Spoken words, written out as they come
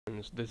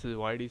Friends, this is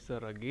YD sir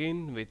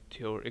again with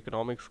your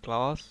economics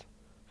class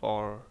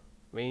for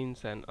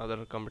mains and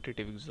other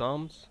competitive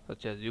exams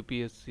such as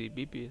UPSC,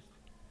 BPSC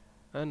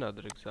and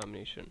other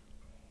examination.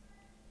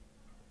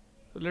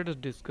 So let us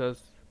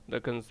discuss the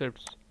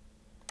concepts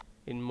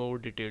in more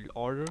detailed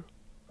order.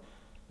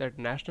 That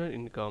national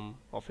income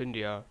of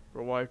India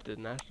provides the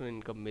national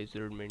income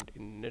measurement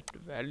in net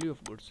value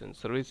of goods and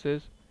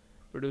services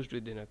produced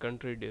within a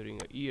country during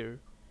a year.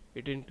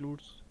 It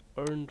includes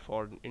earned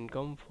foreign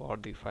income for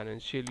the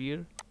financial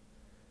year,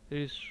 that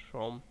is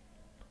from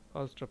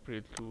 1st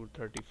April to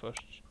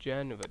 31st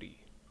January.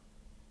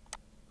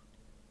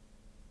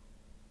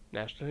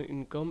 National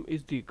income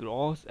is the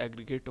gross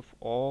aggregate of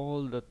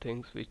all the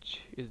things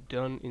which is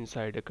done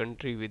inside a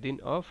country within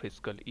a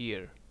fiscal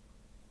year.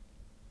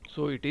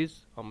 So it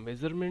is a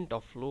measurement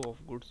of flow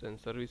of goods and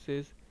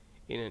services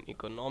in an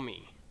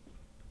economy.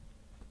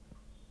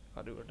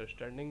 Are you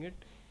understanding it?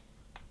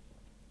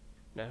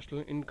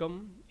 National income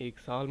एक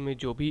साल में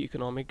जो भी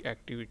economic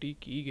activity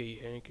की गई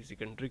है किसी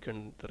country के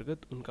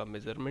अंतर्गत उनका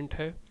मेजरमेंट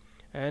है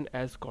and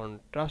as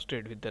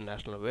contrasted with the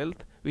national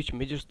wealth which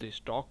measures the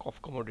stock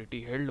of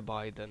commodity held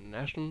by the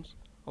nations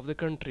of the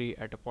country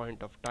at a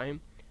point of time.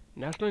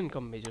 National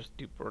income measures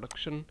the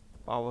production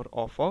power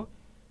of a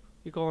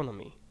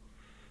economy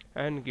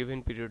and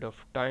given period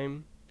of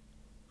time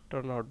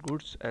turn out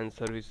goods and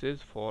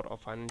services for a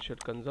financial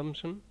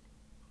consumption.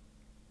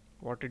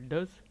 What it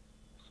does,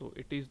 so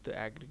it is the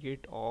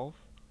aggregate of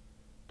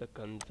the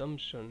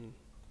consumption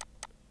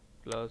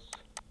plus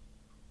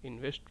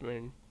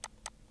investment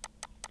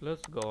plus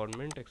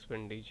government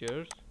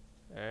expenditures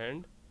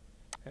and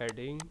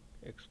adding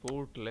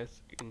export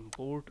less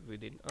import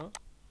within a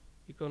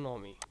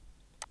economy.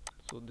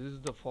 So this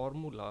is the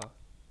formula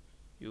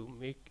you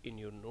make in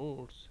your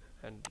notes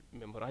and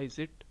memorize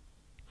it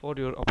for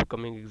your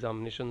upcoming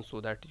examination so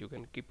that you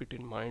can keep it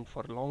in mind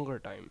for a longer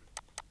time.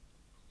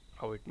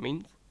 How it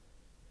means,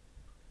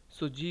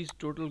 so G is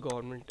total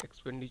government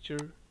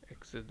expenditure,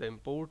 X is the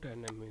import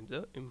and M is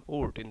the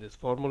import in this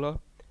formula,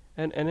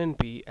 and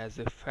NNP as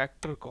a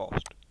factor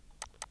cost.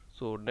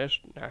 So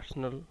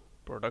national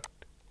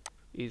product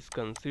is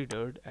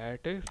considered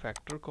at a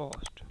factor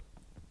cost,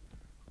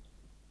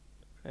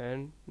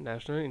 and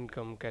national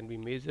income can be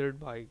measured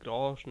by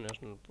gross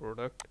national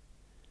product,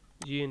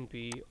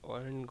 GNP,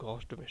 and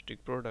gross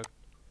domestic product.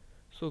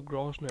 So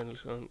gross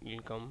national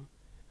income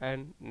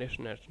and net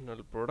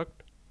national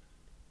product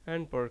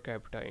and per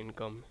capita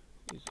income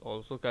is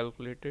also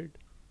calculated.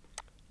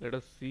 Let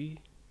us see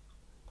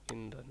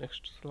in the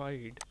next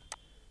slide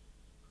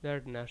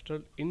that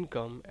national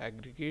income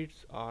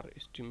aggregates are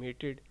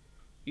estimated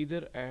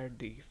either at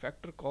the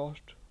factor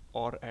cost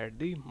or at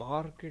the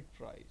market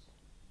price.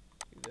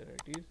 Either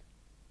it is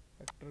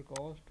factor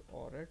cost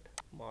or at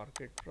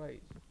market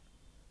price.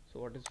 So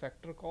what is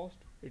factor cost?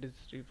 It is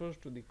refers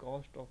to the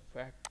cost of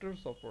factors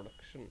of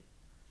production,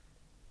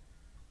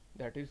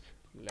 that is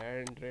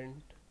land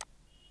rent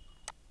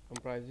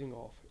comprising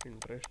of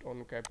interest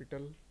on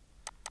capital,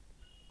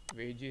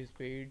 wages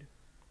paid,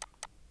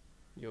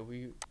 जो भी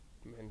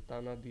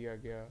मेहनताना दिया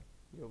गया,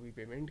 जो भी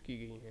payment की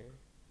गई है,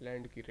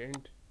 लैंड की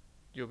रेंट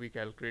जो भी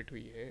कैलकुलेट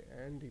हुई है,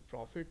 and the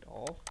profit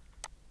of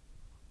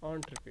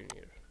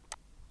entrepreneur.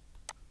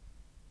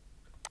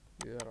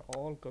 These are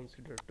all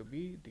considered to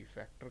be the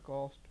factor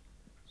cost.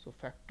 So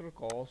factor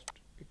cost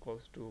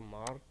equals to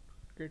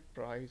market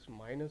price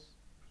minus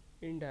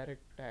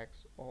indirect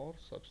tax or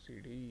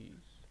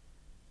subsidies.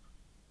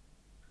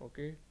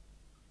 Okay,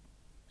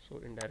 so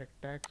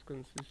indirect tax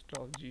consists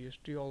of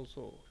GST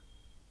also,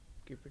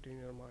 keep it in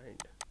your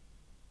mind.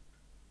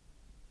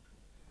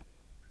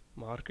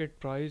 Market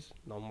price,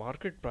 now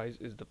market price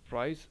is the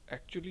price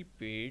actually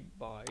paid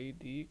by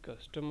the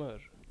customer.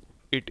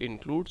 It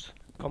includes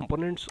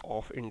components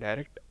of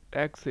indirect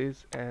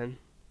taxes and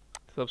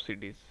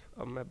subsidies.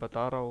 अब मैं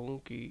बता रहा हूँ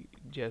कि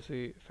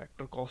जैसे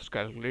factor cost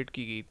calculate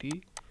की गई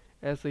थी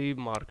ऐसे ही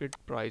मार्केट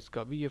प्राइस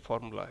का भी ये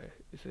फॉर्मूला है,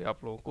 इसे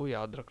आप लोगों को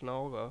याद रखना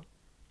होगा.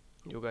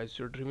 You guys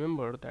should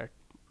remember that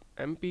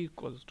MP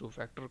equals to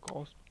factor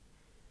cost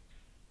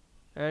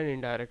and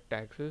indirect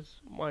taxes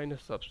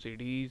minus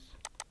subsidies.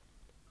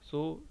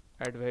 So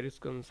at various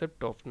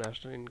concept of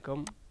national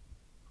income,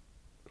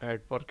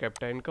 at per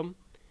capita income,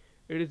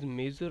 it is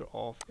measure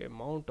of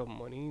amount of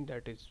money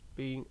that is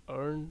being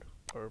earned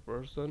per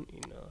person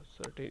in a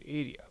certain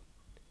area.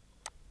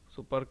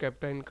 So per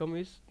capita income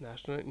is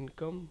national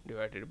income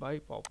divided by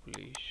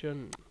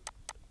population.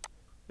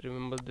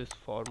 Remember this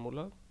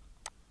formula.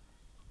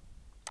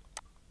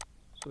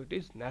 So it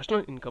is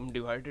national income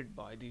divided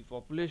by the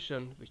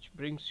population, which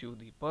brings you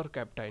the per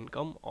capita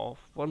income of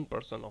one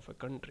person of a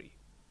country.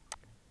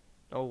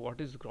 Now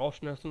what is gross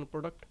national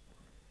product?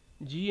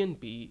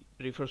 GNP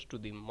refers to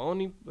the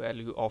money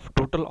value of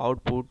total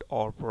output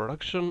or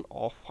production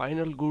of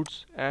final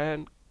goods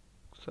and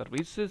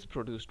services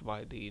produced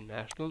by the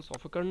nationals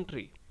of a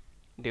country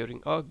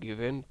during a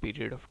given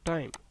period of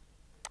time.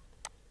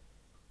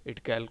 In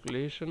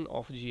calculation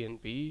of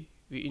GNP,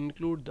 we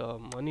include the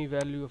money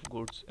value of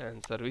goods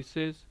and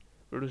services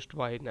produced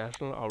by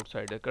national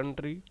outside the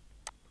country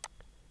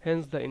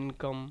Hence, the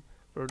income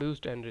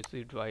produced and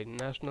received by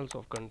nationals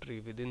of country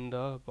within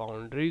the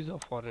boundaries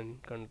of foreign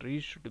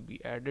countries should be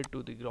added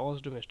to the gross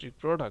domestic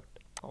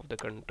product of the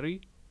country.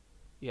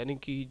 यानी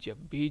कि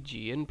जब भी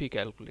GNP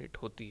calculate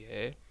होती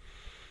है,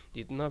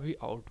 जितना भी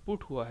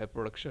output हुआ है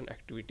प्रोडक्शन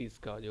एक्टिविटीज़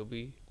का, जो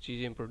भी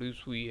चीज़ें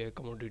प्रोड्यूस हुई है,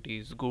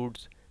 कमोडिटीज़,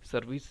 गुड्स,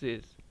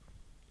 सर्विसेज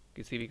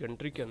किसी भी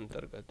कंट्री के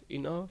अंतर्गत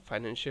इन अ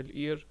फाइनेंशियल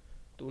ईयर,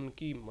 तो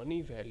उनकी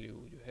मनी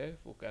वैल्यू जो है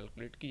वो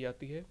कैलकुलेट की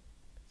जाती है.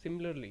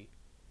 Similarly,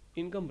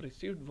 income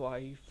received by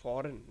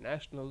foreign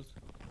nationals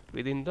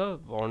within the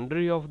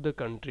boundary of the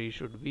country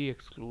should be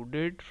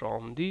excluded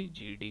from the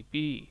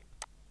GDP.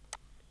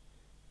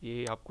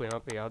 ये आपको यहाँ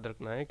पे याद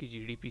रखना है कि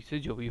जीडीपी से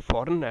जो भी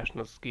फॉरेन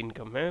नेशनल्स की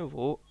इनकम है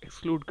वो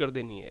एक्सक्लूड कर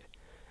देनी है.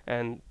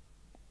 And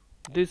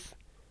this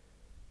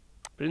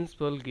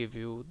principle give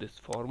you this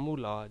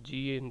formula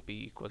GNP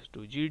equals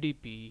to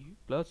GDP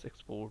plus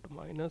export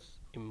minus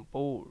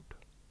import.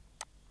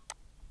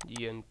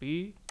 GNP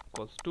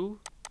equals to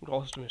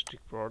gross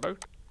domestic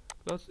product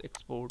plus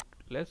export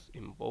less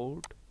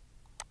import.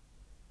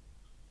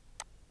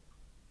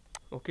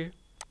 Okay,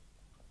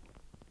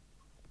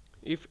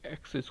 if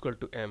x is equal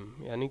to m,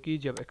 यानी कि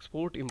जब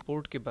export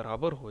import के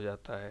बराबर हो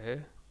जाता है,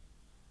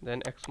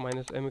 then x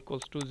minus m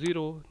equals to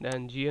 0,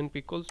 then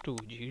GNP equals to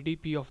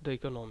GDP of the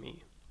economy.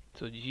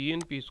 So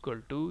GNP is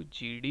equal to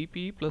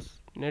GDP plus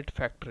net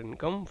factor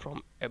income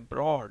from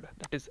abroad,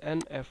 that is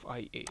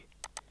NFIA.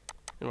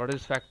 And what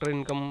is factor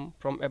income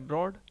from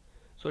abroad?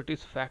 So it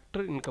is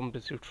factor income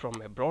received from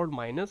abroad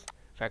minus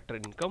factor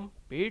income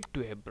paid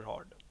to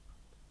abroad.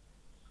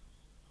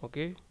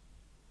 Okay,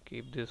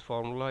 keep this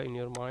formula in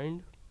your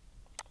mind.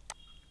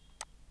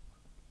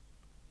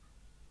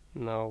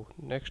 Now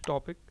next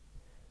topic,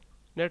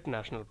 net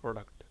national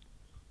product.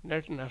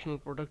 Net national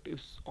product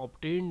is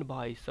obtained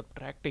by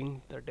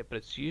subtracting the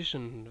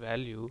depreciation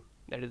value,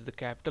 that is the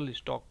capital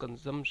stock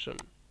consumption.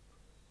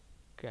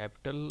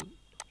 Capital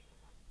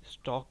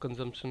stock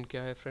consumption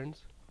क्या है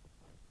friends?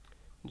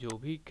 जो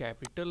भी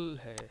capital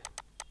है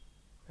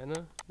ना,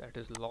 that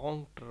is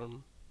long term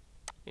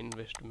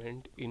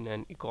investment in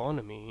an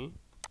economy.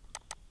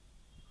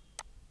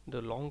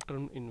 The long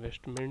term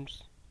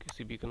investments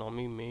किसी भी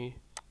economy में,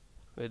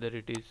 whether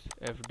it is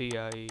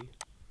FDI,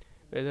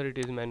 whether it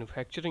is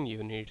manufacturing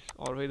units,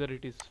 और whether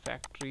it is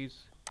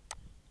factories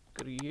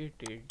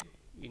created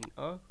in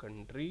a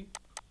country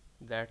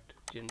that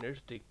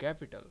generates the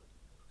capital.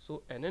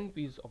 So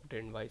NNP is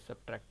obtained by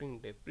subtracting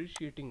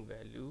depreciating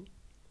value,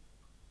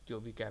 जो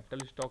भी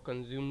capital stock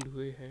consumed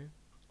हुए हैं,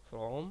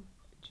 from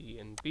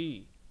GNP,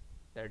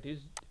 that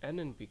is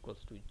NNP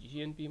equals to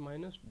GNP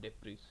minus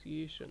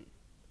depreciation.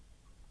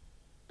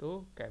 तो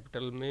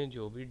capital में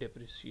जो भी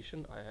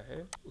depreciation आया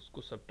है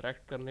उसको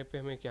सब्ट्रैक्ट करने पे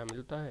हमें क्या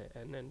मिलता है,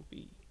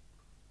 NNP.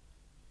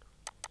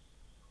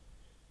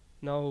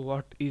 Now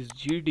what is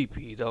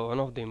GDP, the one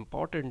of the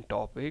important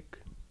topic.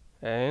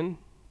 And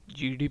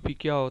GDP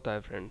क्या होता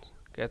है फ्रेंड्स?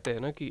 कहते हैं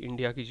ना कि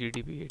इंडिया की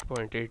जीडीपी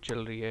 8.8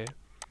 चल रही है,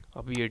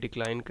 अभी ये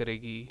डिक्लाइन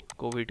करेगी.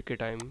 कोविड के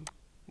time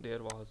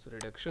there was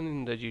reduction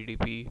in the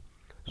GDP.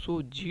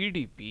 So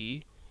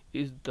GDP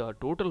is the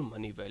total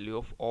money value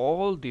of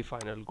all the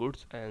final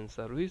goods and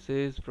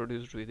services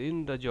produced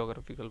within the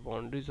geographical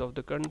boundaries of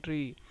the country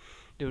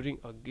during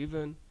a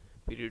given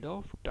period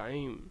of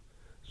time.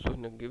 So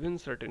in a given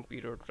certain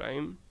period of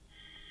time,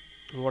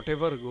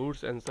 whatever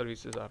goods and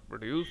services are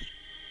produced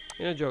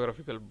in a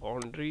geographical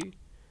boundary,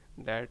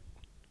 that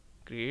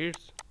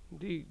creates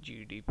the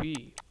GDP.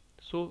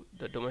 So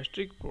the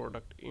domestic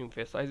product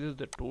emphasizes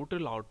the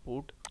total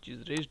output which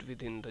is raised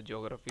within the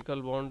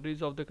geographical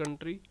boundaries of the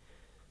country.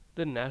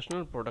 The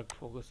national product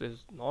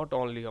focuses not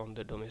only on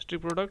the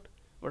domestic product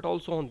but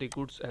also on the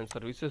goods and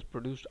services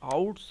produced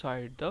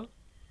outside the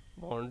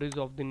boundaries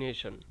of the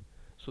nation.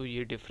 So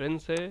ये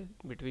difference है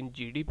between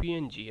GDP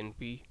and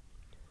GNP.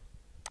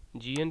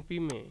 GNP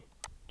में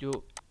जो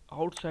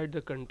outside the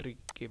country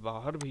के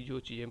बाहर भी जो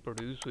चीज़ें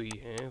produce हुई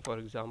हैं, for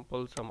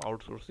example some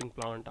outsourcing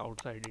plant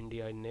outside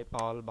India, in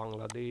Nepal,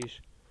 Bangladesh,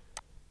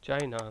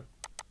 China,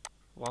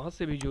 वहाँ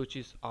से भी जो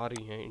चीज़ आ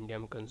रही हैं इंडिया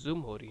में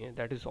कंज्यूम हो रही हैं,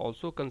 that is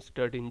also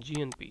considered in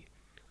GNP.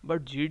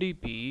 But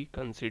GDP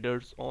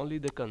considers only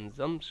the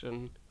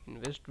consumption,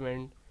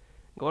 investment,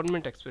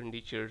 government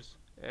expenditures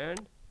and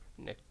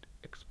net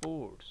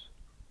exports.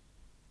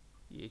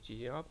 ये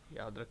चीज़ें आप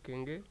याद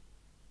रखेंगे.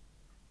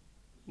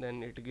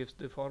 Then it gives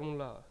the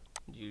formula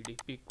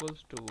GDP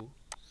equals to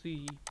C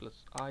plus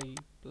I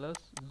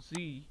plus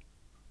Z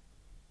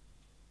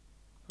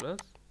plus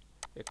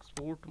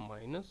export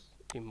minus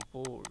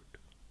import.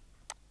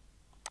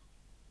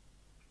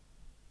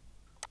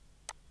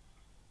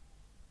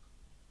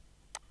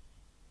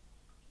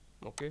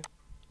 Okay,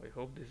 I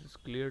hope this is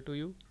clear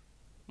to you.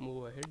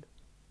 Move ahead.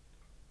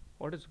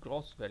 What is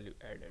gross value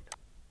added?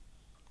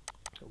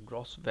 So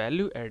gross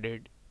value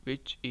added,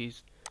 which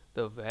is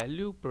the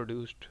value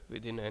produced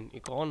within an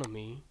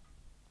economy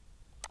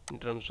in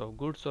terms of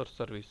goods or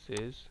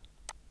services.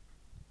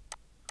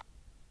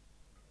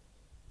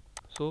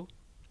 So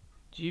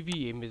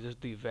GVA measures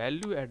the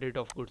value added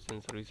of goods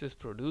and services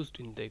produced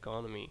in the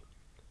economy.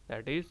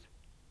 That is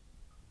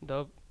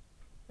the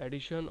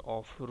addition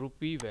of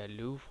rupee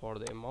value for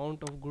the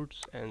amount of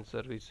goods and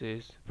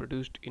services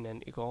produced in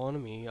an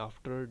economy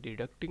after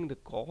deducting the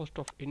cost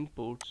of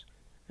inputs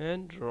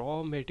and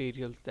raw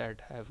materials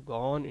that have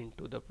gone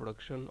into the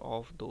production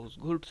of those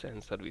goods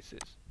and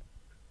services.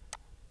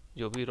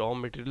 जो भी raw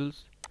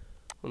materials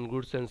उन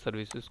goods and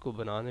services को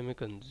बनाने में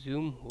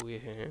consume हुए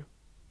हैं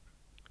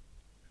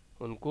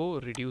उनको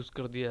reduce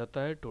कर दिया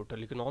जाता है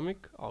टोटल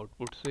इकोनॉमिक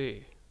आउटपुट से.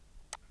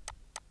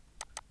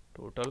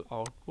 Total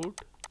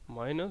output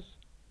minus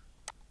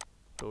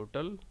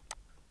total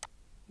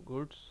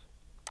goods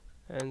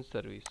and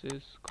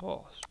services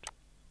cost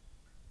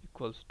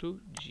equals to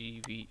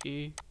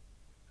GVA,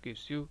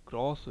 gives you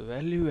gross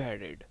value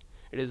added.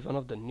 It is one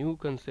of the new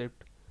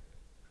concept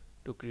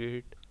to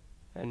create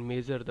and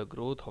measure the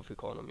growth of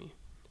economy.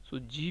 So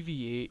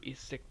GVA is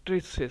sector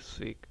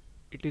specific.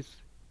 It is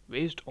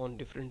based on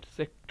different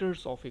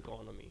sectors of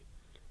economy,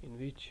 in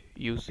which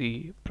you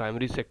see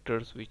primary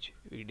sectors, which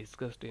we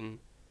discussed in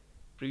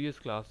previous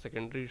class,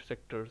 secondary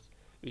sectors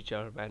which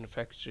are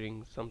manufacturing,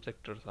 some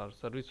sectors are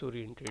service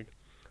oriented.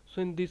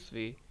 So in this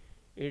way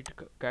it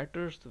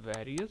caters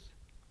various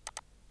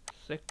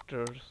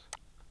sectors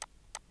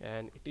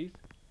and it is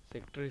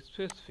sector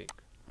specific.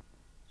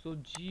 So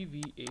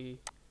GVA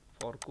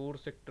for core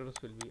sectors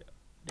will be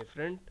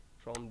different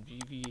from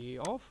GVA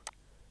of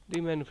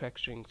the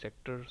manufacturing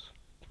sectors,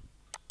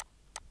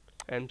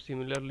 and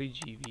similarly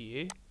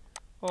GVA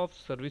of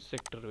service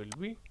sector will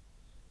be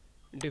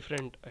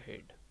different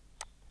ahead.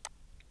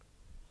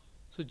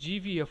 So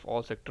GVA of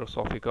all sectors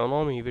of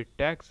economy with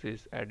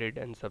taxes added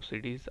and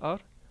subsidies are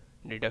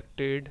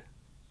deducted.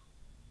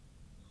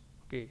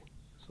 Okay,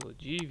 so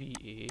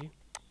GVA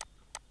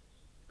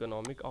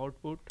economic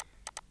output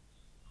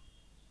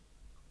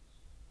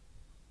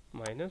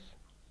minus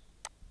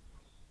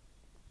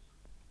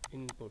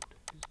input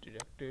is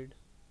deducted.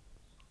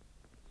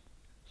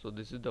 So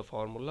this is the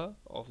formula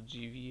of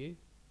GVA.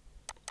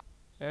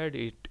 Add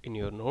it in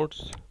your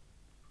notes.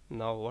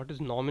 Now what is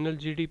nominal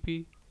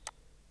GDP?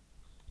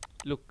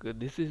 Look,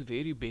 this is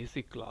very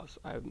basic class.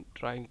 I am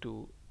trying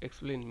to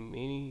explain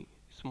many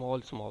small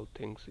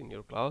things in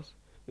your class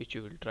which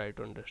you will try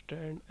to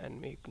understand and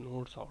make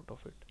notes out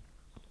of it.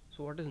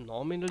 So what is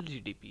nominal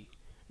GDP?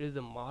 It is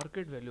the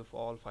market value of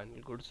all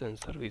final goods and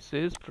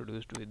services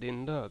produced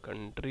within the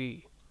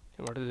country.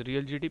 And what is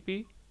real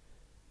GDP?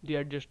 The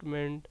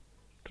adjustment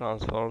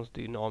transforms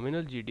the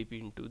nominal GDP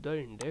into the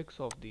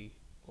index of the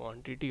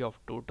quantity of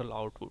total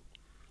output.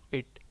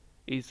 It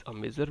is a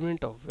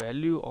measurement of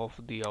value of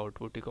the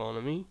output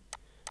economy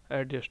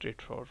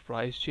adjusted for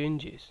price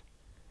changes,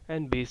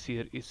 and base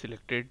year is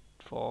selected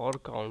for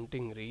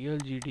counting real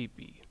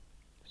GDP.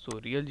 So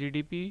real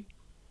GDP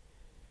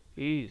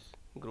is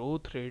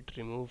growth rate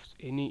removes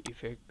any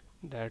effect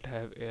that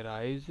have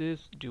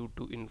arises due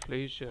to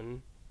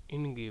inflation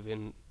in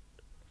giving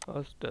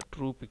us the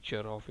true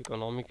picture of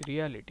economic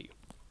reality.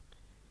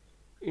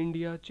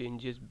 India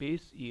changes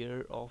base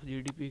year of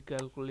GDP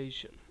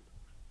calculation.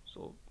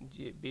 So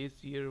base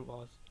year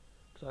was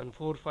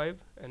 2004-5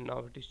 and now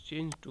it is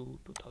changed to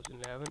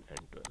 2011 and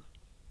 12.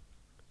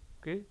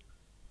 Okay.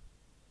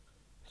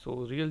 So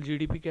real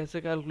GDP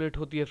कैसे calculate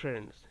होती है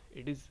friends?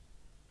 It is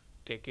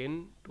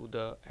taken to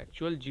the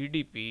actual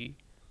GDP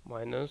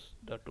minus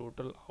the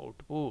total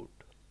output.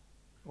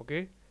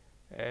 Okay,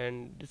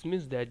 and this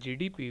means that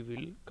GDP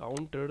will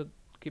counter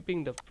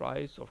keeping the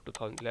price of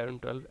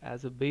 2011-12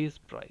 as a base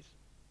price.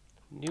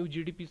 New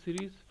GDP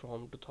series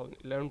from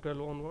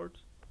 2011-12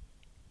 onwards.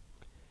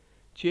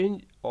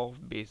 Change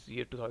of base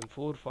year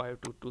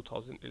 2004-5 to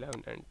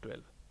 2011 and 12.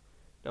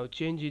 Now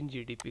change in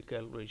GDP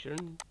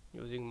calculation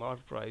using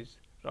mark price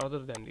rather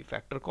than the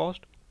factor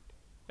cost.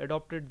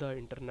 Adopted the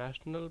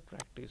international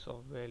practice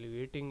of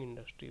evaluating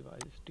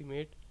industry-wise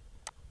estimate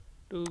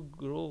to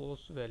gross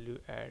value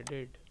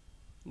added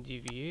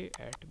GVA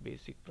at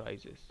basic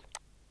prices.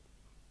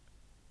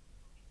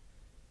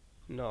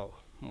 Now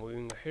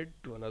moving ahead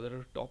to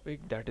another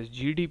topic, that is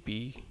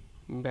GDP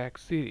back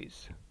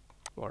series.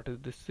 What is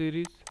this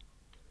series?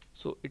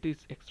 So it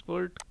is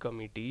expert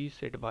committee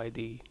set by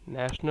the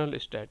National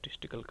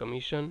Statistical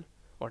Commission.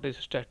 What is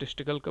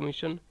Statistical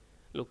Commission?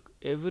 Look,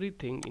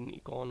 everything in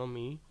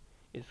economy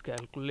is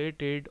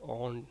calculated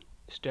on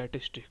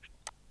statistics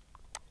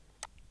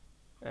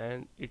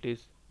and it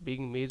is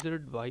being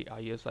measured by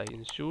ISI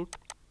Institute,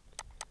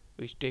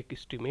 which take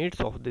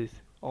estimates of this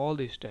all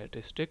the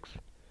statistics,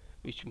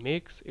 which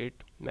makes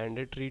it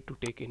mandatory to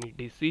take any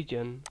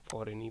decision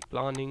for any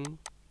planning,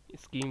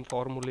 scheme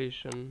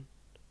formulation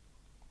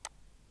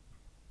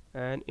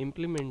and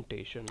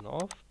implementation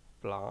of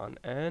plan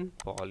and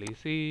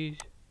policies.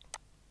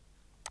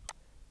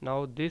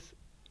 Now this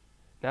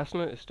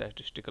National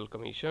Statistical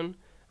Commission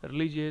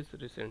releases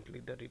recently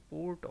the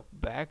report of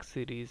back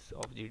series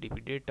of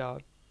GDP data.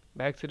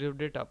 Back series of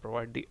data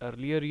provide the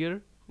earlier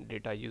year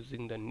data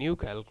using the new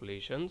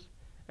calculations,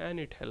 and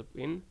it help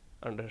in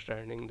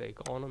understanding the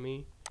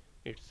economy,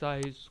 its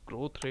size,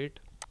 growth rate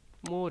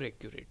more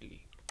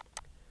accurately.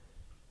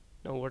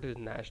 Now what is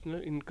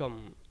national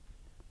income?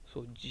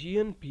 So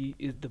GNP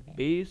is the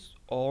base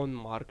on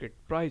market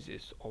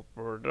prices of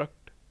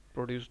product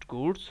produced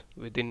goods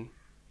within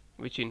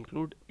which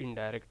include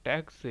indirect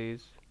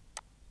taxes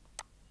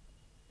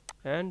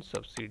and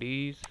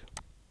subsidies.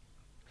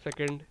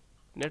 Second,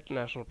 net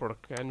national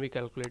product can be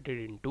calculated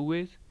in two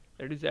ways,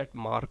 that is at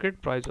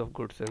market price of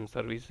goods and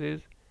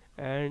services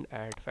and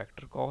at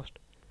factor cost.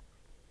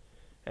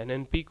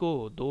 NNP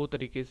को दो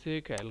तरीके से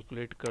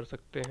calculate कर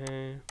सकते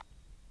हैं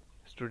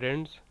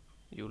students.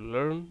 You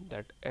learn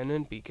that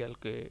NNP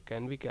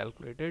can be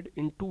calculated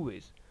in two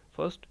ways.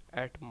 First,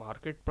 at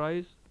market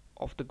price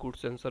of the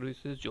goods and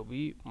services, जो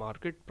भी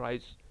market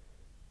price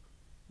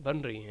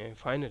बन रही हैं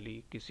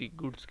फाइनली किसी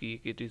गुड्स की,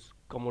 किसी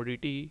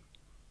कमोडिटी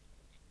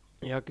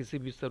या किसी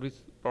भी सर्विस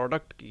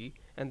प्रोडक्ट की,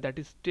 and that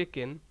is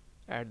taken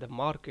at the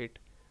market,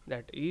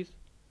 that is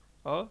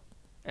a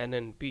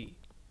NNP.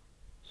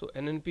 So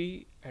NNP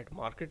at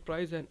market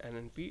price and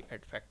NNP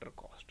at factor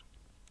cost.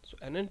 So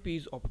NNP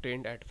is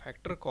obtained at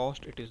factor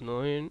cost. It is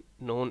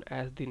known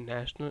as the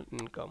national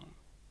income.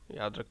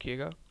 याद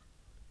रखिएगा.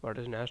 What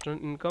is national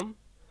income?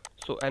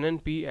 So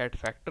NNP at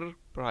factor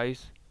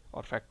price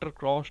or factor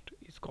cost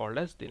is called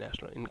as the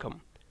national income.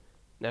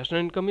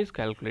 National income is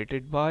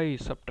calculated by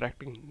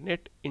subtracting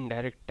net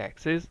indirect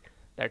taxes,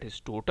 that is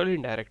total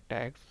indirect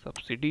tax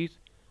subsidies,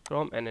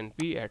 from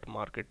NNP at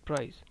market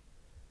price.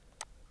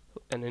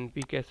 तो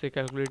NNP कैसे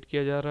calculate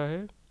किया जा रहा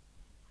है?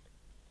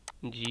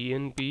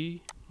 GNP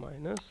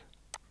minus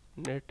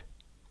net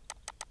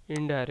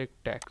indirect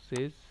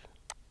taxes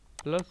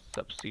plus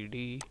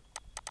subsidy.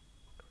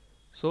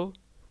 So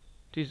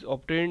it is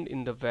obtained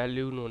in the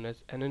value known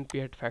as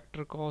NNP at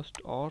factor cost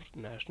or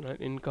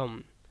national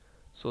income.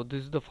 So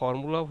this is the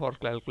formula for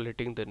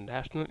calculating the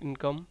national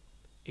income,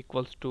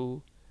 equals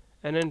to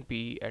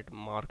NNP at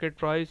market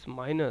price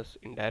minus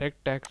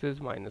indirect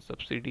taxes minus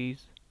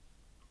subsidies.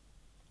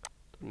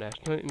 So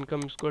national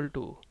income is equal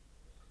to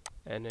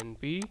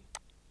NNP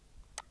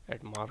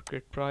at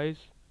market price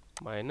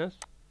minus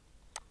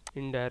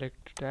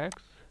indirect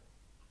tax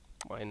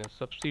minus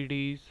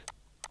subsidies.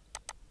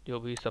 जो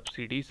भी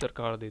subsidy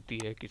सरकार देती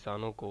है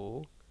किसानों को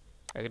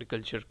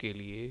agriculture के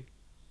लिए,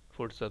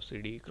 food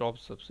subsidy, crop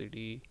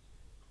subsidy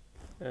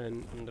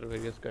and under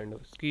various kind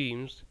of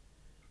schemes,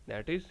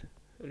 that is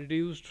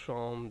reduced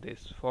from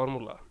this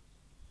formula,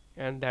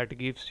 and that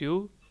gives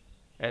you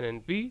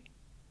NNP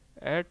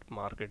at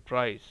market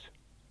price.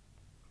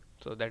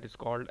 So that is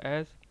called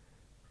as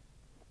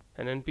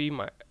NNP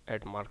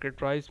at market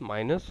price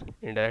minus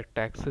indirect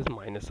taxes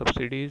minus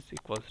subsidies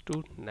equals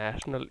to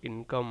national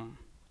income.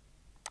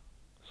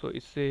 So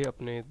इससे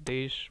अपने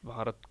देश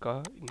भारत का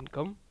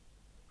income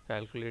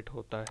calculate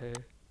होता है.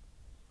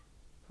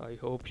 I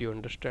hope you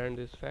understand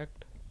this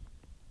fact.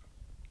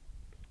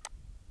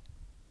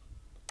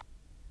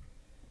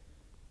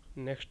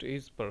 Next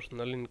is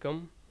personal income.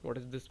 What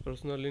is this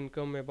personal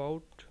income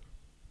about?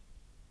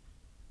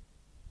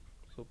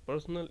 So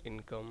personal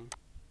income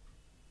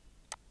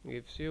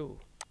gives you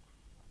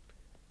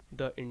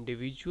the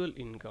individual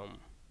income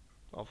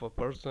of a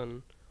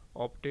person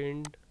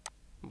obtained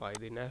by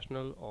the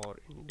national or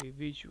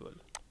individual.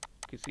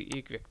 किसी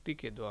एक व्यक्ति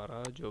के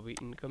द्वारा जो भी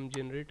income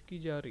generate की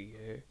जा रही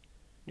है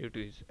due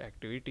to his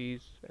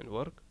activities and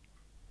work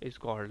is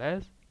called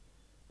as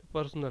the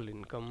personal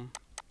income.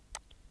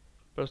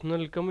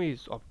 Personal income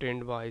is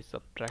obtained by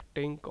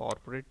subtracting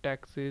corporate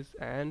taxes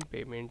and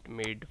payment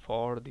made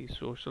for the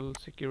social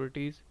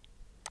securities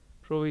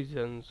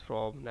provisions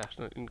from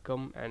national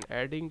income and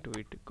adding to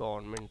it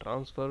government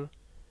transfer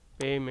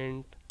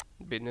payment,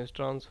 business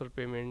transfer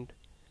payment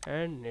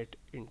and net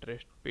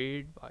interest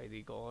paid by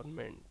the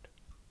government.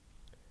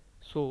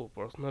 So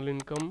personal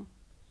income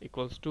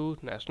equals to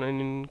national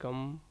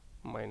income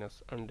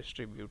minus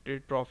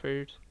undistributed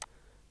profits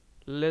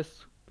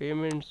less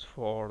payments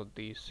for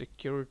the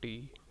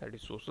security, that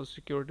is social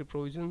security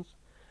provisions,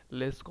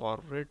 less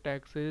corporate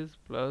taxes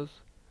plus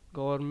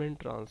government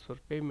transfer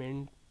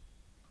payment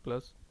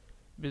plus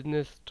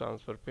business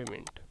transfer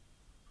payment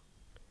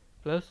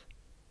plus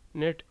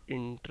net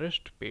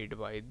interest paid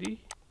by the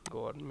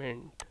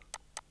government.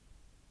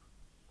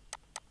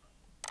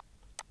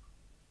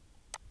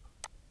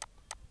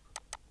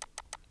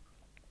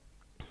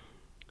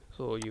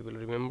 So you will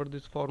remember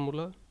this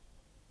formula,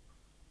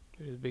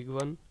 it is big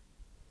one.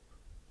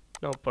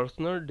 Now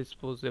personal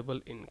disposable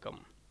income.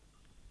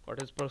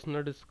 What is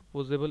personal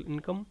disposable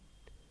income?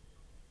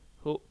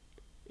 तो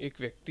एक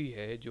व्यक्ति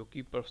है जो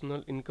कि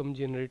personal income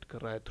generate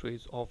कर रहा है through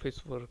his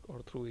office work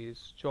और through his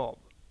job.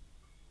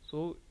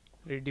 So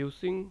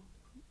reducing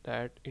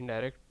that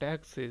indirect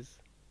taxes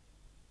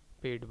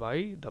paid by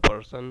the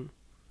person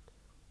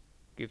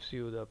gives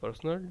you the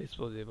personal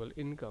disposable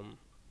income.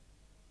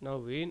 Now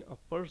when a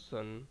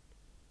person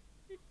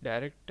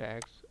direct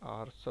tax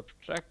are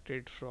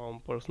subtracted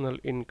from personal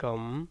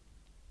income,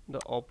 the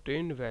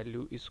obtained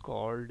value is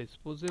called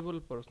disposable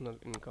personal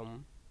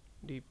income,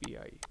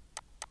 DPI,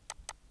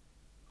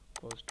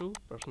 equals to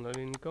personal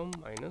income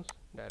minus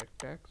direct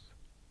tax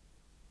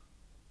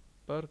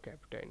per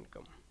capita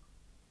income.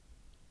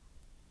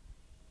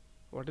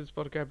 What is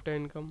per capita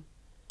income?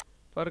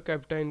 Per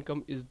capita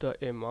income is the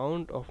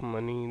amount of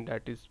money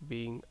that is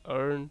being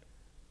earned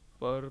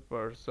per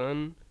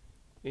person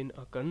in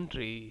a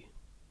country,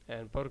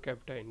 and per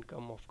capita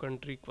income of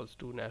country equals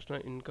to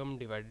national income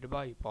divided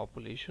by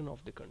population of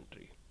the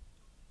country.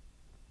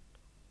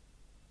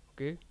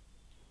 Okay,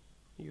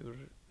 you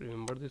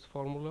remember this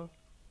formula,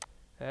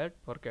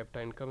 that per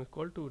capita income is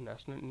equal to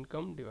national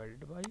income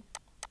divided by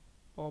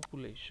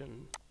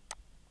population,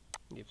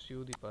 gives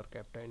you the per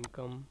capita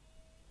income.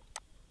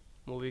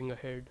 Moving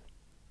ahead,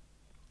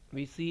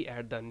 we see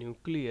at the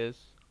nucleus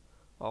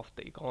of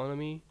the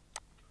economy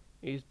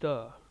is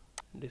the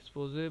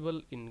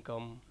disposable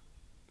income,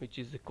 which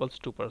is equals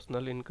to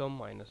personal income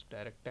minus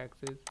direct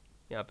taxes.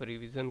 यहाँ पे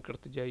revision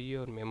करते जाइए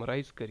और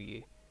memorise करिए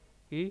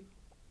कि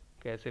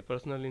कैसे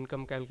personal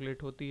income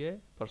calculate होती है.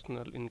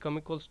 Personal income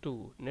equals to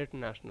net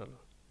national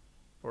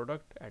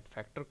product at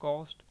factor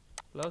cost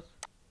plus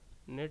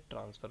net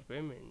transfer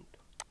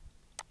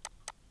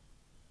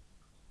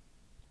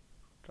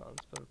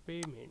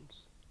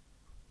payments.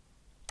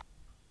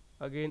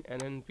 Again,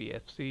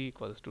 NNPFC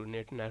equals to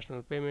net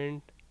national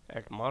payment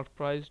at mark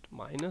price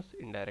minus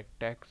indirect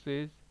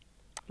taxes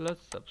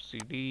plus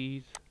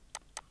subsidies.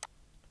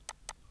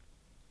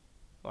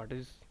 What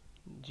is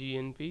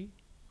GNP?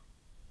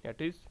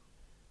 That is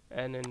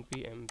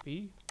NNPMP,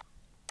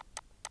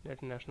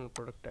 net national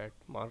product at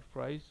mark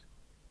price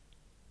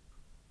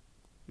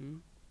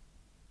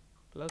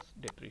plus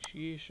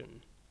depreciation.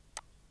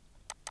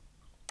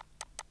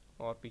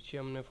 और पीछे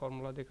हमने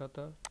formula देखा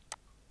था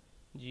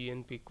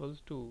GNP equals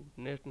to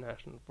net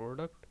national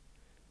product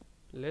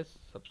less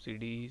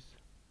subsidies,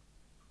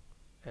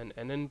 and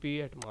NNP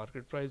at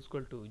market price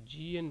equal to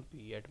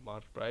GNP at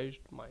market price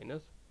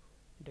minus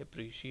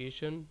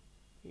depreciation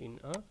in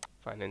a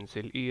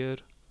financial year.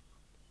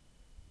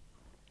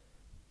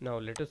 Now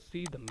let us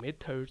see the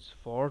methods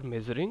for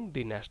measuring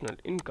the national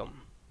income.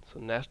 So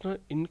national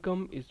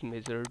income is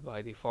measured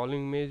by the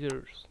following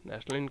measures.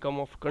 National income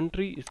of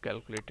country is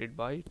calculated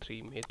by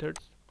three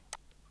methods.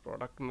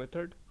 Product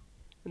method.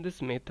 In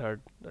this method,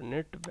 the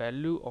net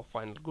value of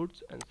final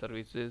goods and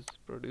services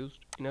produced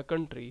in a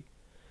country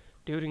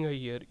during a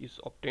year is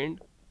obtained,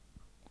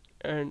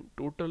 and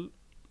total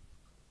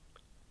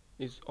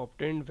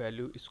obtained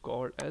value is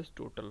called as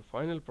total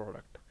final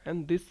product,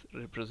 and this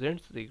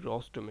represents the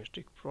gross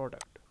domestic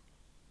product.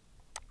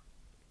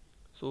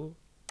 So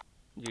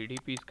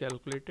GDP is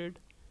calculated,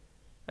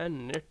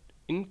 and net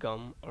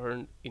income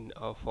earned in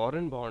a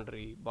foreign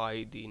boundary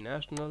by the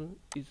national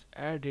is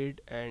added,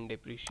 and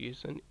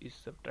depreciation is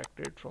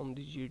subtracted from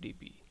the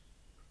GDP.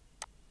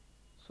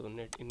 So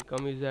net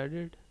income is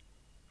added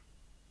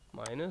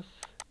minus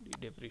the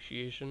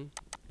depreciation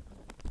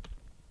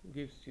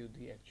gives you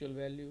the actual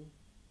value.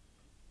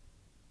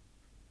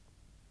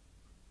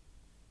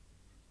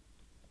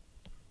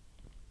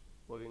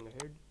 Moving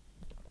ahead,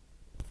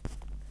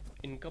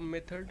 income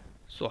method.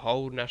 So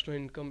how national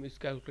income is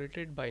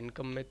calculated? By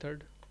income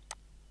method.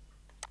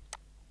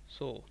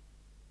 So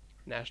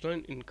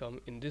national income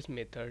in this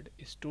method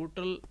is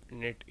total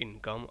net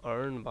income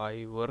earned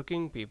by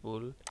working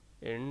people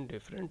in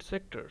different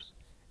sectors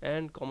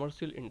and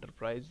commercial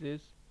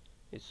enterprises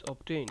is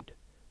obtained.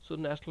 So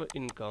national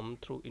income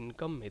through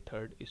income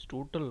method is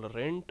total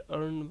rent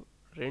earned,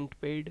 rent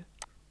paid,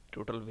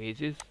 total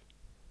wages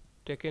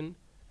taken,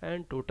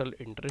 and total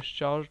interest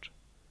charged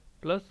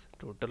plus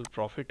total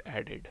profit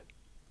added.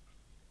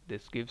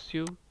 This gives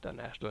you the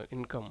national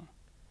income.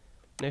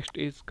 Next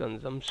is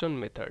consumption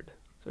method.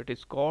 So it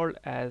is called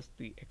as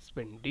the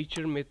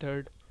expenditure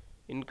method.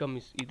 Income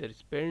is either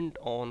spent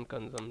on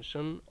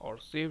consumption or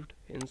saved,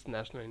 hence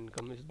national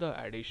income is the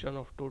addition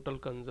of total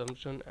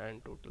consumption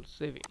and total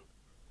saving.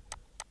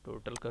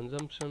 Total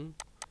consumption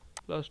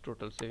plus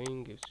total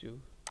saving gives you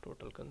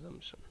total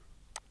consumption.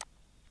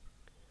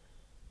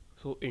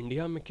 So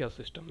India में क्या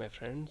system है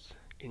friends?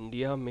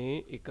 India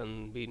में ए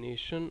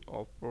combination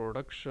of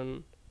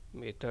production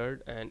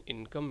method and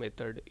income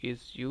method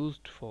is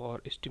used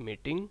for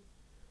estimating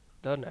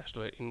the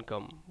national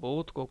income.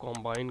 Both को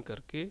combine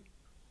करके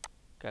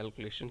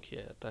calculation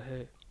किया जाता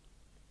है.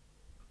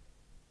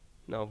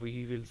 Now we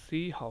will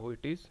see how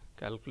it is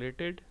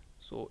calculated.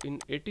 So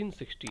in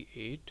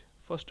 1868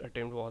 first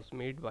attempt was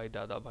made by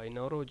Dadabhai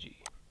Naoroji,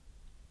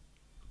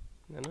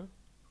 है ना,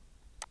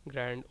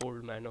 grand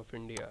old man of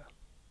India,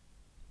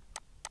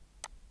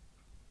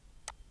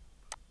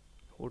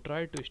 who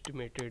tried to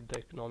estimate the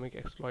economic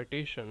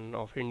exploitation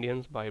of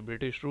Indians by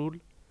British rule.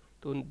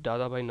 तो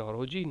दादाभाई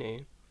नौरोजी ने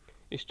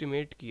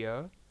estimate किया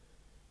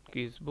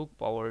कि इस book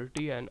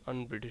Poverty and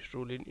Un-British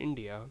Rule in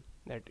India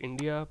that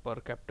India per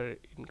capita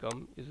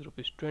income is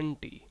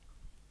 ₹20.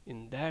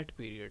 In that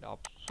period,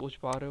 आप सोच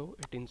पा रहे हो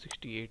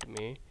 1868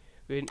 में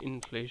when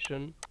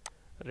inflation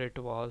rate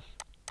was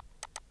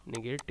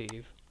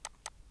negative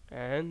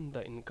and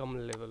the income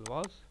level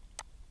was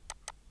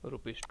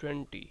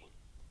 ₹20.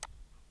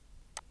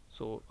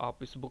 So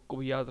आप इस बुक को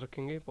भी याद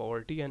रखेंगे,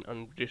 poverty and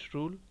un-British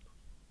rule,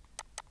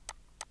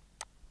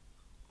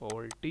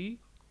 poverty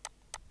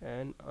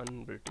and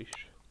un-British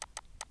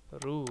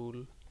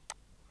rule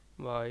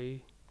by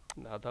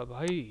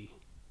Dadabhai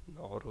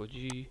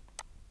Naoroji.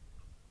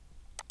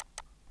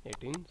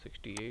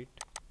 1868.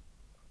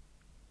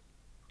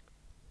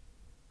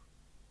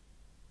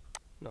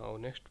 Now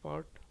next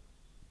part,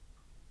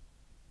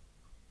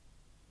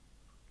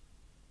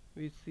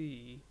 we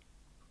see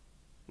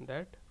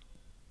that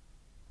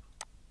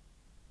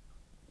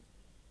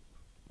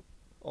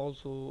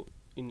also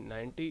in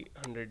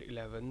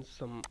 1911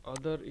 some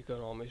other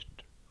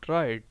economists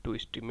tried to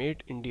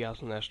estimate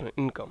India's national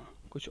income.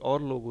 कुछ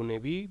और लोगों ने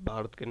भी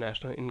भारत के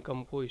नेशनल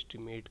इनकम को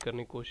एस्टिमेट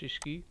करने की कोशिश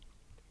की.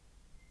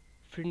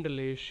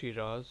 Findlay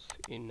Shiraz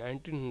in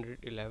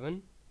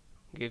 1911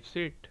 gives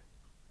it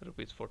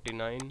rupees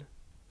 49.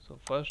 So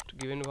first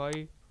given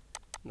by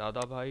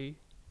Dadabhai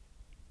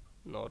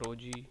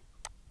Nauroji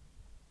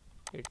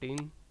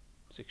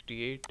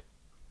 1868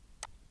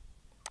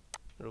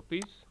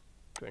 rupees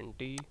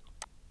 20.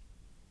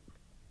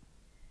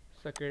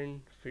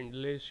 Second,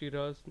 Findlay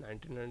Shiraz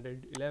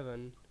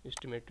 1911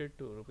 estimated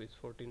to rupees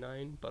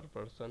 49 per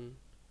person.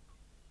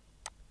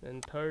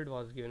 Then third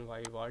was given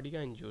by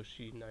Wadia and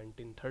Joshi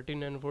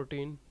 1913 and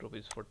 14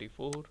 rupees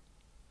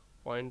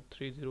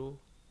 44.30.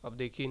 अब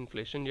देखिए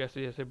inflation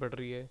जैसे जैसे बढ़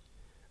रही है,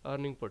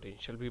 earning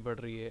potential भी बढ़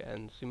रही है,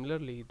 and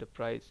similarly the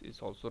price is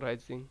also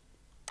rising.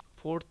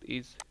 Fourth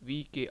is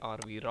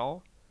VKRV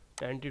Rao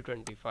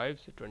 1925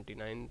 से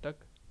 29 तक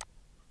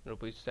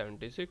rupees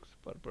 76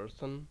 per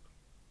person.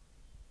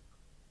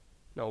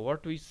 Now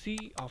what we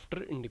see after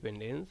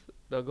independence,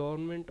 the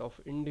government of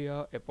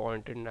India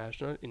appointed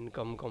National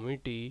Income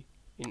Committee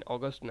in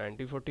August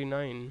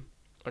 1949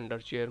 under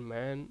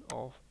chairman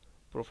of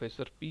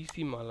Professor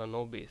P.C.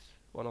 Mahalanobis,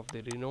 one of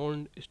the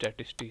renowned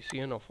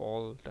statistician of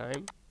all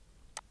time,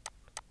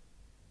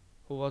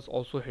 who was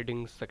also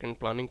heading second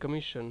planning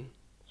commission.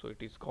 So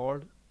it is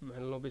called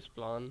Mahalanobis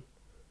plan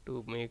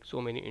to make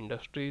so many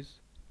industries.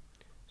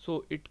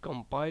 So it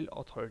compiled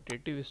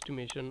authoritative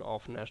estimation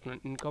of national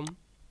income,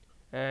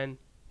 and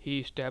he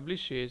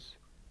establishes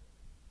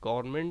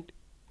government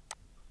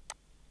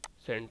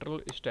Central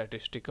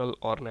Statistical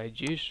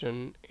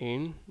Organization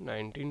in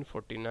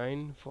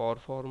 1949 for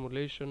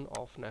formulation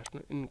of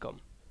national income.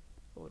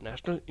 तो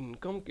national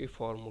income के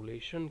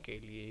formulation के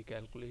लिए,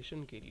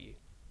 calculation के लिए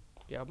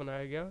क्या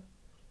बनाया गया?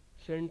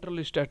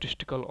 Central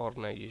statistical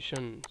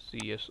organisation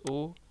CSO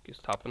की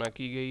स्थापना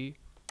की गई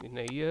इन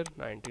ईयर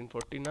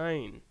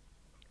 1949.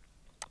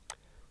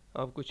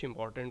 अब कुछ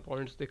इंपॉर्टेंट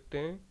पॉइंट्स देखते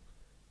हैं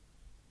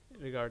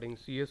regarding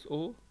CSO.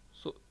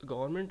 So the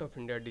government of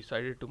India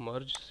decided to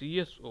merge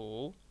CSO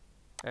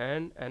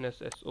and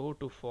NSSO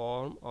to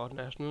form our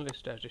National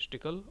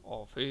Statistical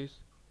Office.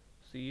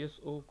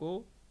 CSO को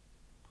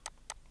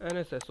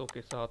NSSO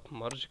के साथ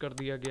मर्ज कर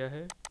दिया गया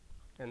है,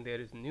 and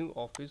there is new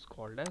office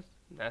called as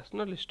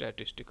National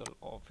Statistical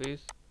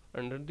Office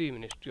under the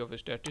Ministry of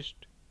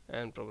Statistics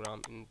and Program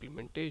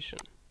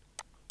Implementation,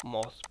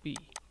 MOSP,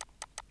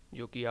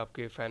 जो कि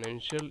आपके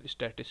फाइनेंशियल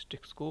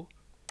स्टैटिस्टिक्स को,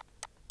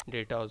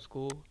 डेटाज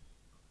को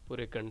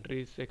पूरे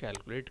कंट्रीज से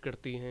कैलकुलेट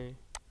करती हैं,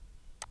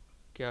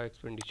 क्या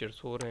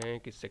एक्सपेंडिचर्स हो रहे हैं,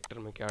 किस सेक्टर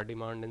में क्या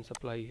डिमांड एंड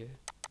सप्लाई है,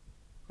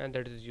 and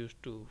that is used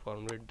to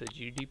formulate the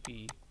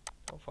GDP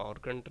of our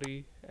country,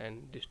 and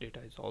this data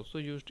is also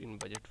used in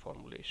budget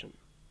formulation.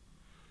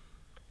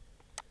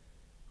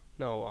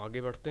 Now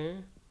आगे बढ़ते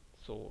हैं.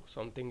 So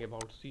something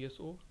about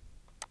CSO.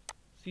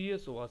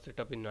 CSO was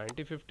set up in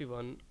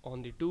 1951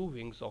 on the two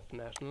wings of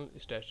National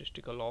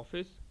Statistical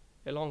Office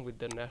along with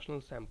the National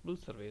Sample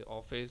Survey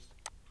Office.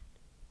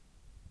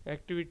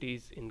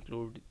 Activities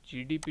include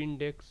GDP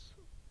index,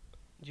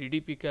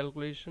 GDP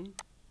calculation.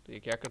 तो ये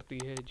क्या करती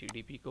है?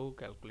 GDP को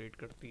calculate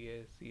करती है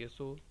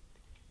CSO.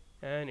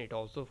 And it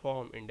also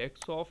form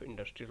index of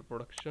industrial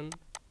production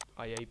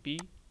IIP,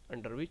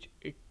 under which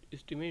it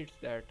estimates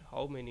that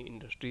how many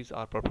industries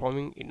are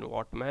performing in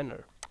what manner.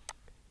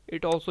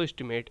 It also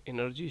estimates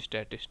energy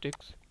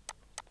statistics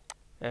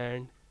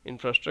and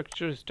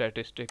infrastructure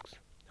statistics,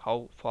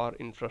 how far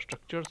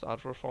infrastructures are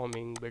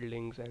performing,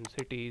 buildings and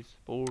cities,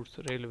 ports,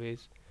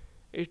 railways.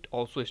 It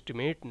also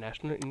estimates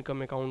national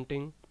income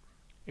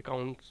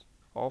accounts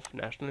of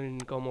national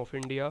income of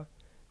India,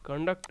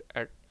 conduct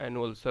an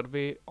annual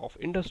survey of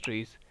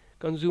industries,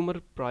 consumer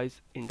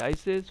price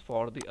indices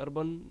for the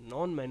urban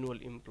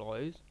non-manual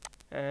employees,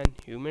 and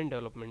human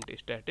development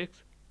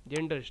statistics,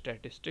 gender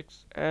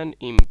statistics, and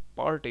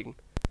imparting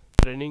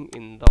training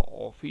in the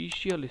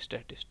official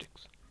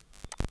statistics.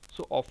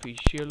 So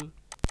official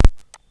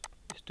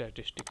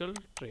statistical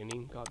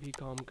training का भी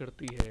काम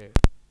करती है.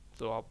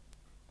 So आप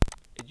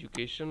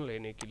education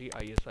लेने के लिए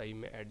ISI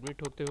में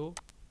एडमिट होते हो,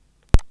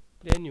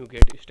 then you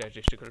get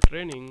statistical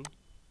training.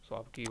 सो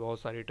आपकी बहुत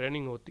सारी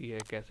ट्रेनिंग होती है,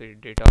 कैसे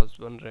डेटास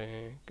बन रहे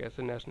हैं,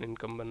 कैसे नेशनल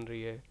इनकम बन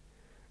रही है,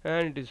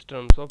 and it is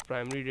terms of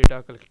primary data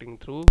collecting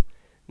through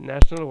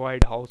national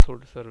wide house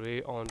hold survey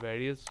on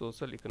various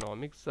social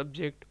economic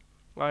subject.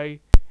 I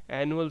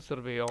annual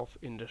survey of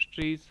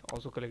industries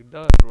also collect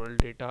the rural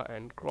data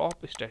and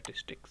crop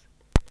statistics.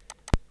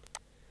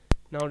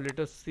 Now let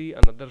us see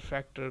another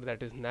factor,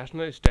 that is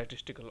National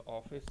Statistical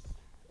Office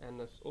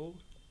NSO.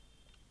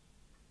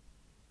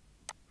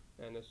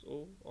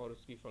 और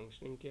उसकी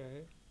functioning क्या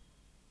है?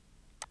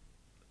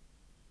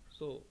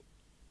 So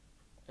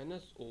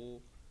NSO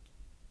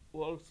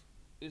works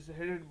is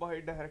headed by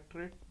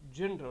Directorate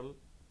General,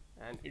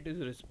 and it is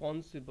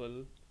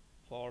responsible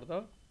for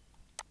the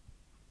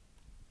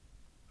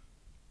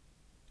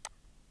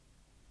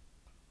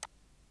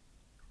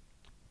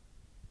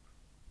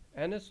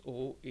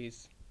NSO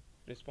is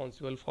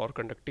responsible for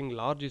conducting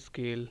large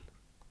scale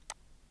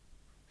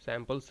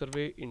sample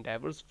survey in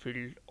diverse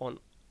field on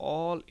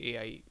all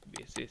AI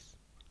basis.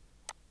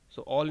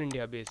 So all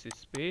India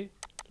basis पे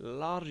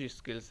large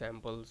scale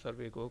sample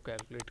survey को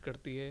calculate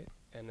करती है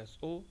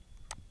NSO.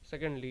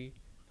 Secondly,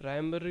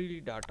 primary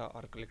data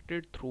are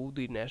collected through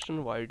the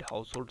nationwide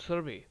household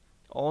survey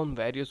on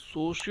various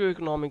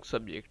socio-economic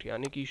subject,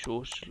 यानी कि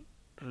social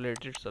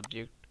related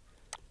subject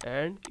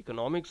and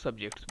economic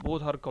subjects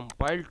both are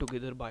compiled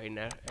together by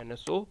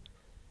NSO,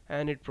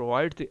 and it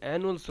provides the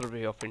annual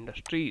survey of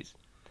industries.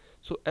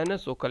 So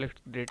NSO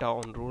collects data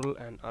on rural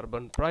and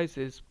urban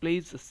prices,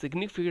 plays a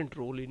significant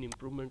role in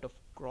improvement of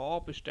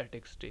crop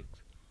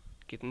statistics.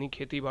 कितनी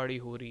खेती बाड़ी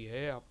हो रही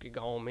है आपके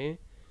गांव में,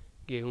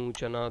 गेहूं,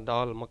 चना,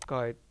 दाल,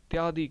 मक्का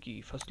इत्यादि की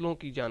फसलों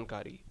की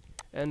जानकारी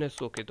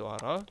NSO के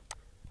द्वारा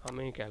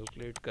हमें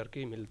कैलकुलेट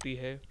करके मिलती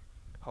है.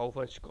 How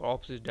much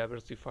crops is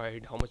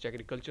diversified, how much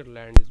agricultural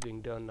land is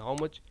being done, how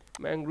much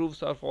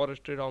mangroves are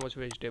forested, how much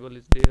vegetable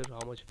is there,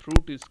 how much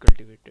fruit is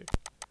cultivated.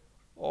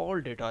 All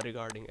data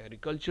regarding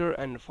agriculture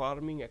and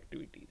farming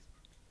activities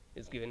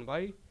is given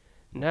by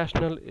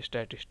National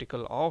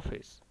Statistical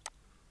Office,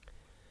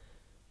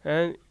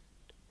 and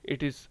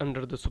it is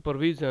under the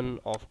supervision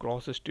of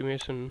cross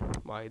estimation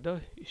by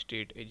the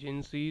state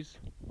agencies.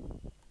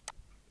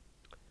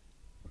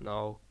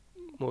 Now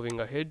moving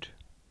ahead,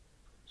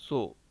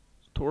 so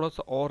थोड़ा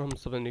सा और हम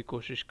समझने की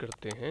कोशिश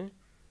करते हैं.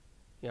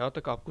 यहाँ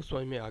तक आपको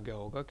समझ में आ गया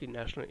होगा कि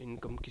नेशनल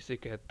इनकम किसे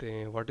कहते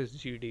हैं, व्हाट इज़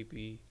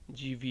जीडीपी,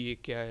 जीवीए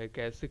क्या है,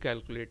 कैसे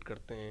कैलकुलेट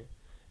करते हैं.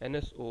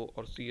 एनएसओ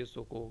और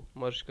सीएसओ को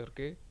मर्ज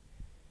करके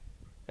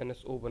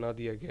एनएसओ बना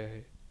दिया गया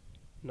है.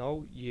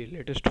 नाउ ये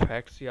लेटेस्ट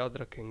फैक्ट्स याद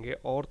रखेंगे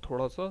और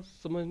थोड़ा सा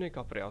समझने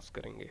का प्रयास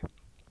करेंगे.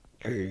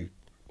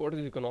 What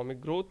is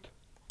economic growth?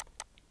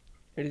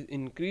 It is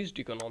increased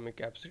economic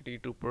capacity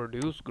to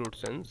produce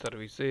goods and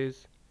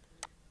services.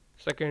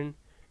 Second,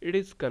 it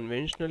is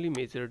conventionally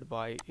measured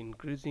by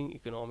increasing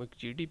economic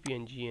GDP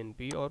and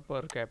GNP or per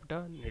capita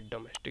net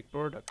domestic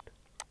product.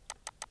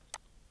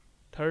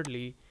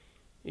 Thirdly,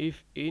 if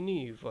any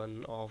one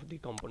of the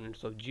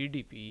components of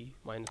GDP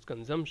minus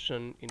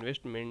consumption,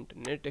 investment,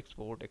 net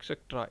export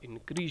etc.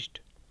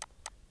 increased,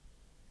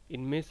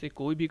 इनमें से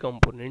कोई भी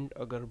component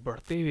अगर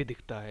बढ़ते हुए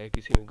दिखता है,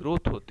 किसी में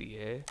ग्रोथ होती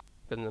है,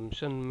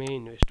 कंजम्पशन में,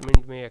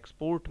 इन्वेस्टमेंट में,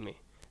 एक्सपोर्ट में,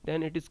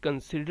 then it is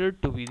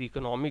considered to be the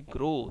economic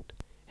growth.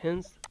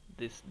 Hence,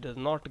 this does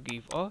not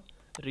give a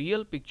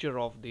real picture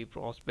of the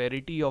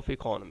prosperity of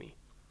economy.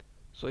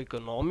 So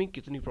economy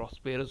कितनी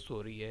prosperous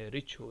हो रही है,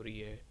 rich हो रही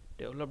है,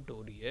 developed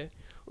हो रही है,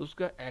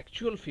 उसका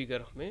actual figure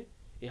हमें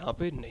यहाँ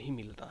पे नहीं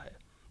मिलता है.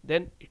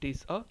 Then it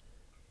is a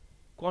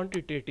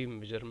quantitative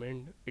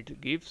measurement. It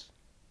gives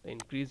the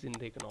increase in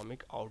the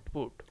economic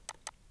output.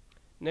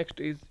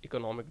 Next is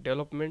economic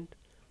development.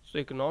 So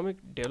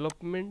economic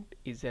development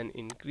is an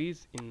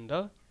increase in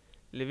the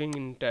living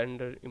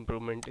standard,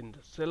 improvement in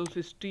the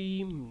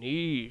self-esteem,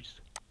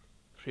 needs,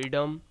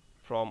 freedom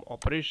from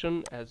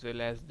operation as well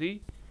as the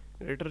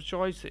greater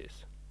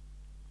choices.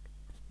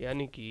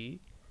 यानी कि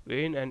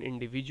when an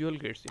individual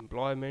gets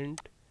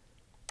employment,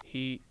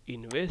 he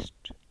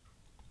invests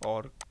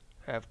or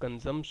have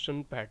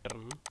consumption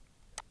pattern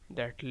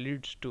that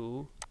leads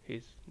to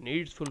his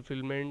needs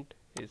fulfillment,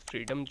 his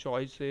freedom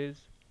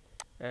choices,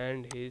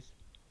 and his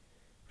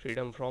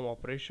freedom from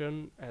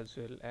operation as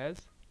well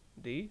as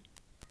the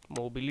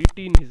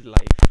mobility in his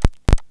life,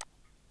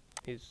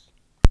 his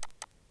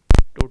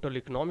total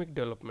economic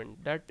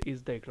development. That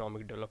is the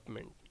economic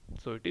development.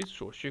 So it is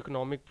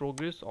socio-economic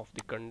progress of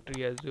the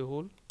country as a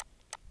whole.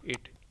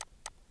 It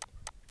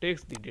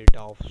takes the data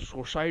of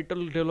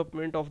societal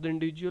development of the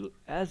individual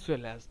as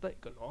well as the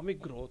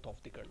economic growth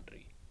of the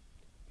country.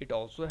 It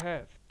also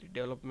have the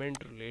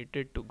development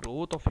related to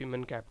growth of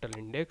human capital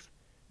index,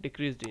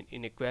 decreased in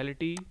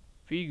inequality,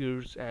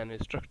 figures and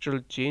structural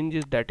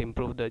changes that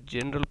improve the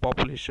general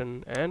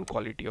population and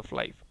quality of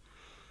life.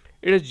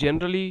 It is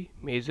generally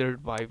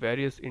measured by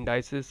various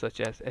indices such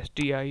as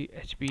STI,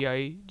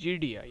 HPI,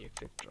 GDI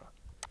etc.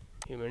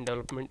 Human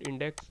Development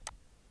Index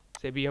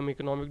से भी हम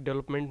economic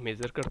development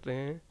measure करते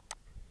हैं.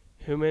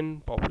 Human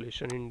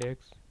population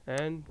index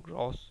and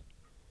gross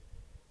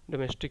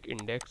domestic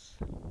index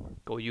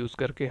को use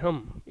करके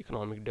हम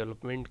economic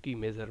development की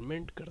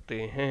measurement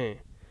करते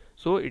हैं.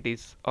 So it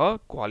is a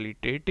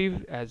qualitative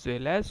as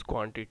well as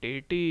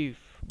quantitative,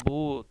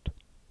 both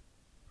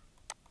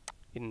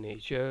in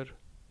nature.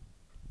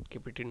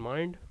 Keep it in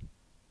mind.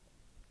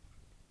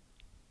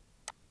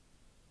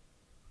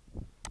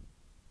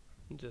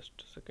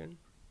 Just a second.